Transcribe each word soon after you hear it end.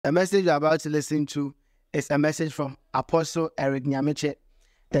The message you're about to listen to is a message from Apostle Eric Nyamekye,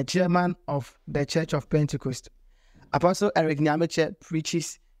 the chairman of the Church of Pentecost. Apostle Eric Nyamekye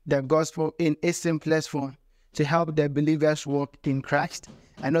preaches the gospel in its simplest form to help the believers walk in Christ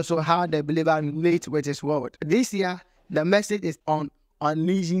and also how the believer relates with his word. This year, the message is on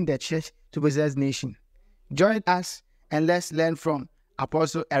unleashing the church to possess nation. Join us and let's learn from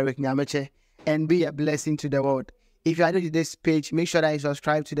Apostle Eric Nyamekye and be a blessing to the world. If you are new to this page, make sure that you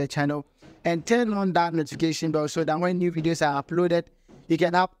subscribe to the channel and turn on that notification bell so that when new videos are uploaded, you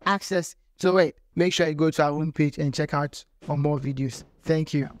can have access to it. Make sure you go to our homepage and check out for more videos.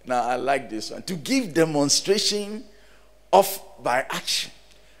 Thank you. Now, I like this one. To give demonstration of by action.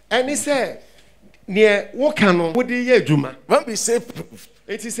 And he said, near Wakano, what do you do? When we say proof,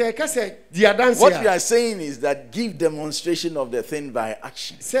 it is a case, the what we are saying is that give demonstration of the thing by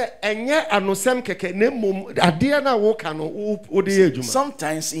action.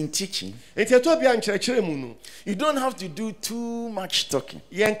 Sometimes in teaching, you don't have to do too much talking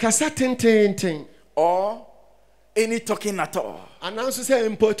or any talking at all.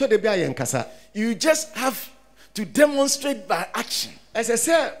 You just have to demonstrate by action.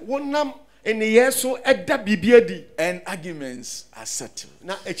 And arguments are settled.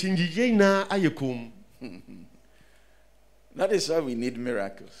 That is why we need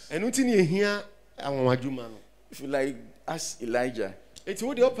miracles. If you like, ask Elijah.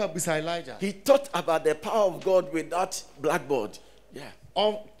 He taught about the power of God without blackboard. Yeah.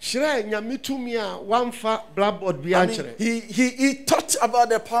 I mean, he taught about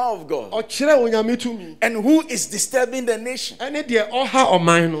the power of God and who is disturbing the nation.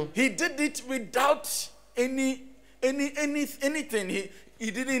 He did it without anything. He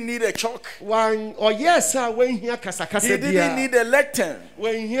didn't need a chalk. He didn't need a lectern.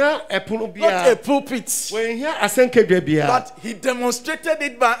 Not a pulpit. But he demonstrated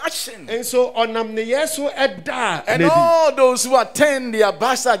it by action. And all those who attend their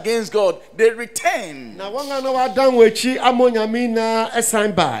backs against God, they return. And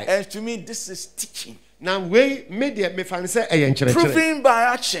to me, this is teaching. Proving by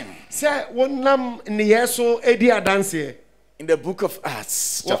action. In the book of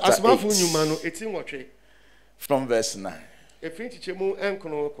Acts, chapter 8, from verse 9.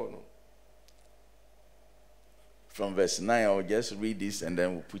 From verse 9, I'll just read this and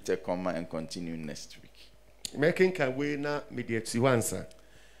then we'll put a comma and continue next week.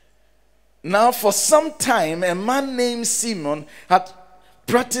 Now, for some time, a man named Simon had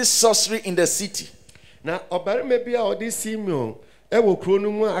practiced sorcery in the city. And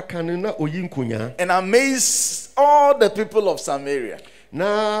amazed all the people of Samaria.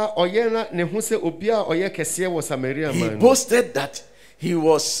 He boasted that he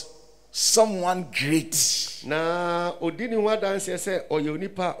was someone great. And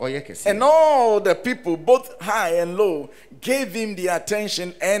all the people, both high and low, gave him the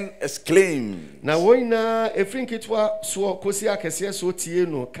attention and exclaimed,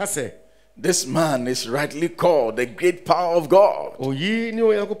 "This man is rightly called the great power of God."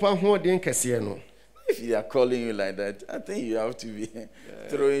 If you are calling you like that, I think you have to be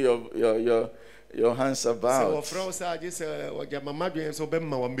throwing your hands about.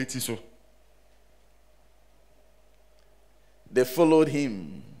 They followed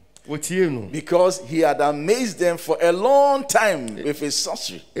him because he had amazed them for a long time with his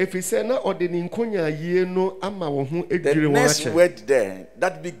sorcery. The next word there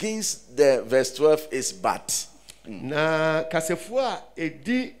that begins the verse 12 is "but." When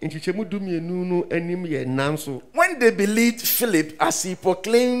they believed Philip as he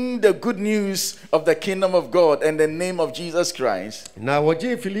proclaimed the good news of the kingdom of God and the name of Jesus Christ, they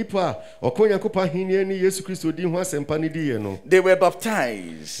were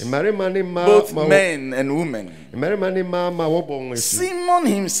baptized, both men and women. Simon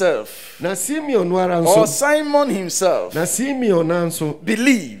himself, or Simon himself,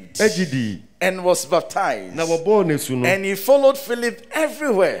 believed and was baptized, and he followed Philip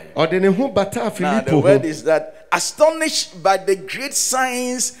everywhere. Now the word is that astonished by the great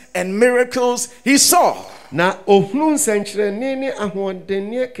signs and miracles he saw. This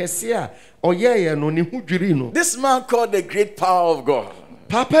man called the great power of God.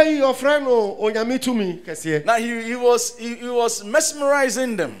 Now he was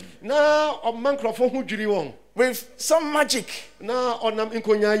mesmerizing them with some magic. He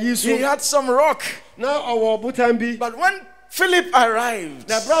had some rock. But when Philip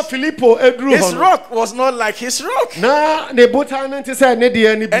arrived. His rock was not like his rock. And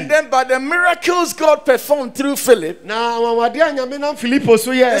then by the miracles God performed through Philip, this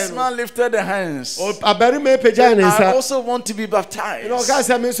man lifted the hands. I also want to be baptized.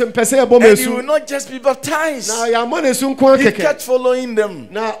 And he will not just be baptized. He kept following them.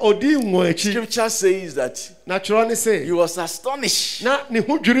 Scripture says that he was astonished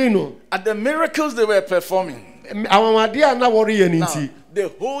at the miracles they were performing. Now,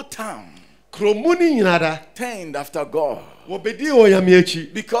 the whole town turned after God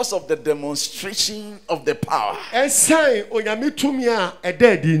because of the demonstration of the power.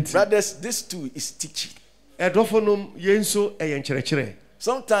 Brothers, this too is teaching.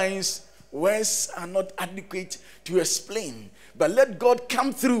 Sometimes words are not adequate to explain, but let God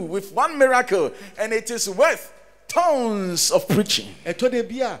come through with one miracle and it is worth tons of preaching.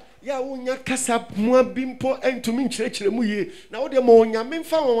 Ya unya kasa mua bimpo entumi nkyerɛkyerɛ mu ye na wo de ma onyame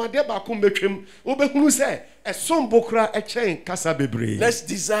mfa wonwade ba ko mbetwem wo behunu sɛ ɛsombo kra ɛkyɛn kasa bebree. Let's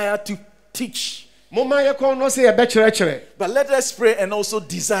desire to teach. Moma ye kon no sɛ ye bɛkyerɛkyerɛ. But let us pray and also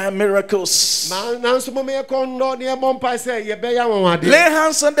desire miracles. Nanso moma ye kon no ne mompa sɛ ye bɛya wonwade. Lay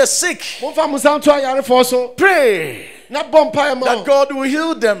hands on the sick. Momfa musanto ayarefo so. Pray that God will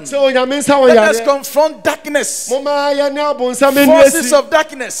heal them. Let us confront darkness, forces of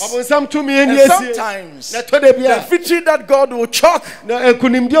darkness. And sometimes the victory that God will chalk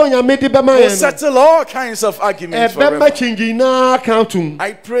will settle all kinds of arguments forever.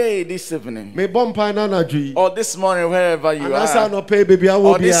 I pray this evening or this morning wherever you are,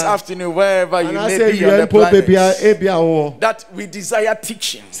 or this afternoon wherever you may be on the planet, that we desire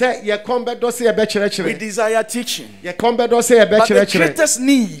teaching. We desire teaching. But the greatest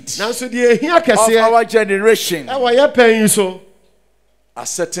need of our generation are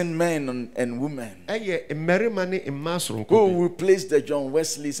certain men and women who will replace the John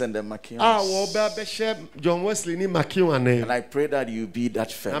Wesleys and the McKeons. And I pray that you be that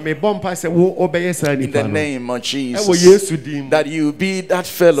fellow. In the name of Jesus, that you be that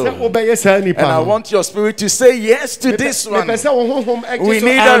fellow. And I want your spirit to say yes to this one. We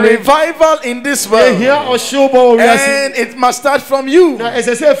need a revival in this world. And it must start from you.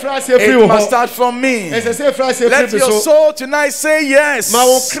 It must start from me. Let your soul tonight say yes. I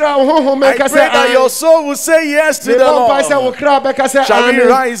pray that your soul will say yes to the Lord. Shall we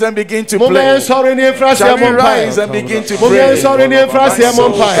rise and begin to play? Shall we rise and begin to pray?